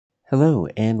Hello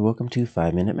and welcome to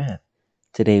 5-Minute Math.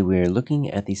 Today we're looking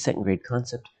at the second grade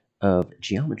concept of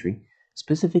geometry,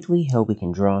 specifically how we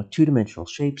can draw two-dimensional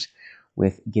shapes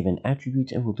with given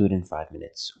attributes, and we'll do it in 5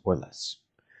 minutes or less.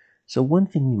 So one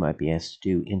thing we might be asked to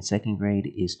do in second grade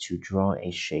is to draw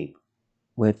a shape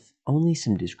with only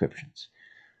some descriptions.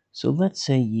 So let's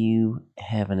say you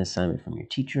have an assignment from your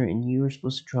teacher and you are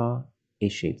supposed to draw a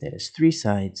shape that has 3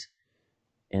 sides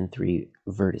and 3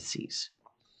 vertices.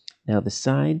 Now the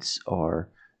sides are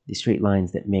the straight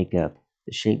lines that make up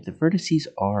the shape. The vertices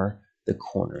are the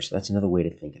corners. That's another way to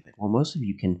think of it. Well, most of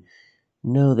you can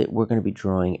know that we're going to be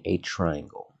drawing a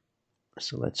triangle.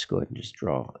 So let's go ahead and just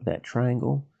draw that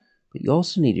triangle. But you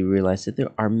also need to realize that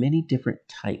there are many different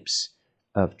types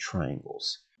of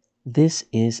triangles. This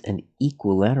is an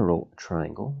equilateral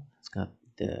triangle. It's got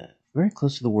the very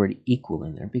close to the word equal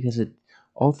in there because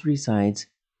all 3 sides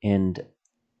and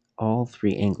all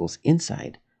 3 angles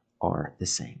inside are the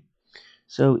same.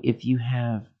 So if you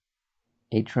have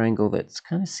a triangle that's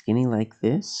kind of skinny like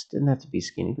this, doesn't have to be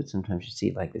skinny, but sometimes you see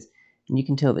it like this, and you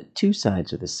can tell that 2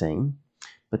 sides are the same,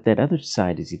 but that other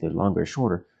side is either longer or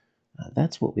shorter,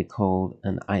 that's what we call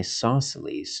an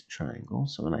isosceles triangle.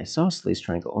 So an isosceles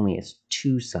triangle only has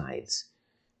 2 sides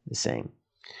the same.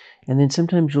 And then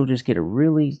sometimes you'll just get a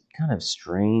really kind of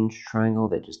strange triangle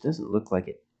that just doesn't look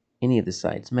like any of the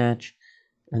sides match.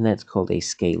 And that's called a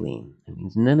scalene. That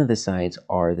means none of the sides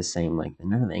are the same length, and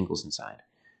none of the angles inside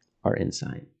are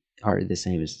the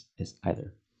same as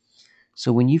either.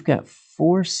 So when you've got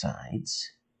 4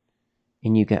 sides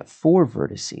and you've got 4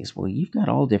 vertices, well, you've got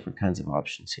all different kinds of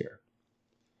options here.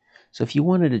 So if you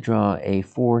wanted to draw a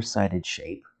 4-sided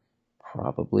shape,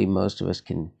 probably most of us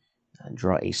can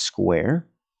draw a square.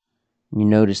 You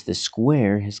notice the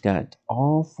square has got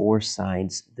all 4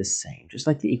 sides the same. Just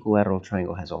like the equilateral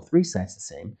triangle has all 3 sides the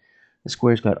same, the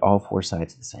square's got all 4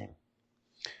 sides the same.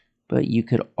 But you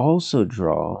could also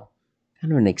draw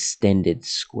kind of an extended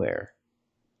square.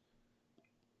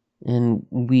 And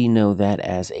we know that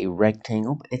as a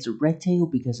rectangle. But it's a rectangle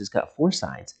because it's got 4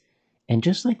 sides. And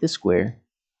just like the square,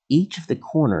 each of the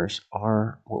corners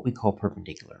are what we call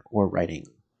perpendicular or right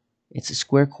angle. It's a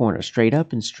square corner, straight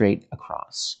up and straight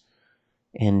across.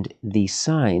 And the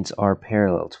sides are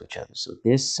parallel to each other. So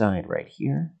this side right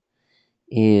here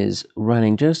is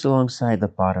running just alongside the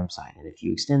bottom side. And if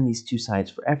you extend these 2 sides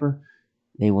forever,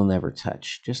 they will never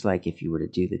touch. Just like if you were to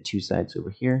do the 2 sides over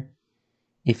here,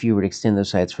 if you were to extend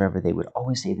those sides forever, they would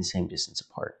always stay the same distance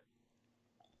apart.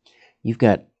 You've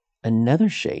got another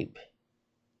shape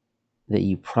that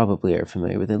you probably are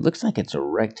familiar with. It looks like it's a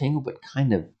rectangle, but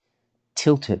kind of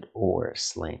tilted or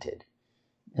slanted.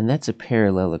 And that's a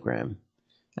parallelogram.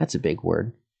 That's a big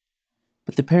word.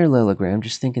 But the parallelogram,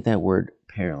 just think of that word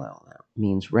parallel. That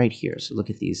means right here. So look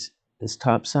at these. This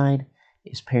top side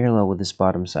is parallel with this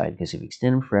bottom side because if you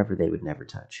extend them forever, they would never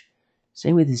touch.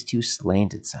 Same with these 2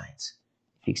 slanted sides.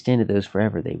 If you extended those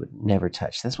forever, they would never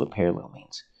touch. That's what parallel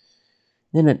means.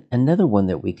 Then another one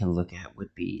that we can look at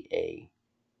would be a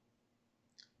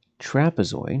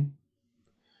trapezoid.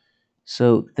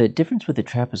 So the difference with the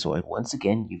trapezoid, once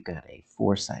again, you've got a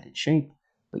 4-sided shape,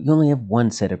 but you only have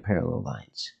 1 set of parallel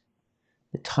lines.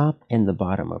 The top and the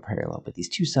bottom are parallel, but these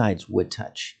 2 sides would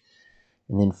touch.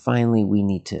 And then finally, we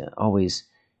need to always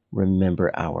remember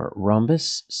our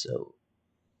rhombus. So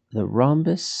the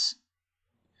rhombus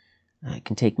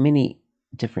can take many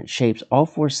different shapes. All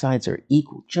 4 sides are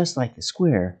equal, just like the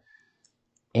square.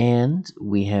 And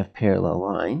we have parallel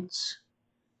lines,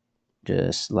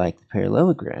 just like the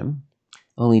parallelogram.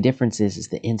 Only difference is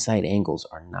the inside angles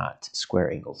are not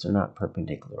square angles. They're not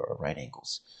perpendicular or right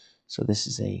angles. So this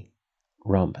is a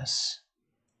rhombus.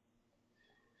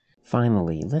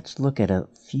 Finally, let's look at a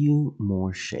few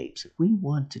more shapes. If we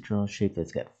want to draw a shape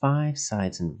that's got 5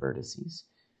 sides and vertices,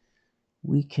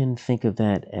 we can think of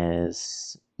that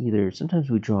as either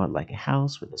sometimes we draw it like a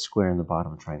house with a square in the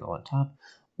bottom, a triangle on top,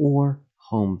 or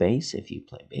home base if you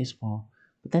play baseball.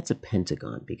 But that's a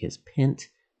pentagon because pent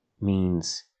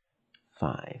means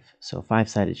 5. So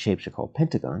 5-sided shapes are called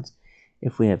pentagons.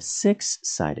 If we have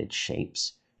 6-sided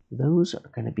shapes, those are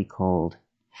going to be called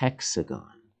hexagon.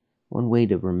 One way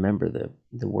to remember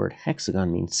the word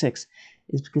hexagon means 6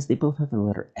 is because they both have the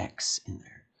letter X in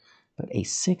there. But a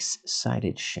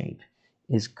 6-sided shape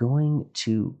is going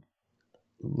to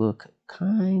look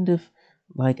kind of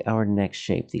like our next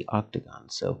shape, the octagon.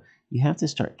 So you have to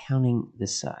start counting the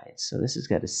sides. So this has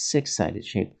got a 6-sided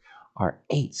shape. Our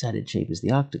 8-sided shape is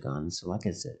the octagon. So like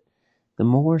I said, the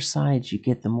more sides you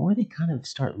get, the more they kind of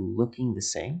start looking the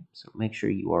same. So make sure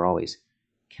you are always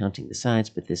counting the sides,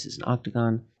 but this is an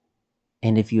octagon.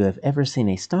 And if you have ever seen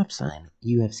a stop sign,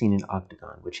 you have seen an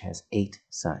octagon, which has 8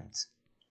 sides.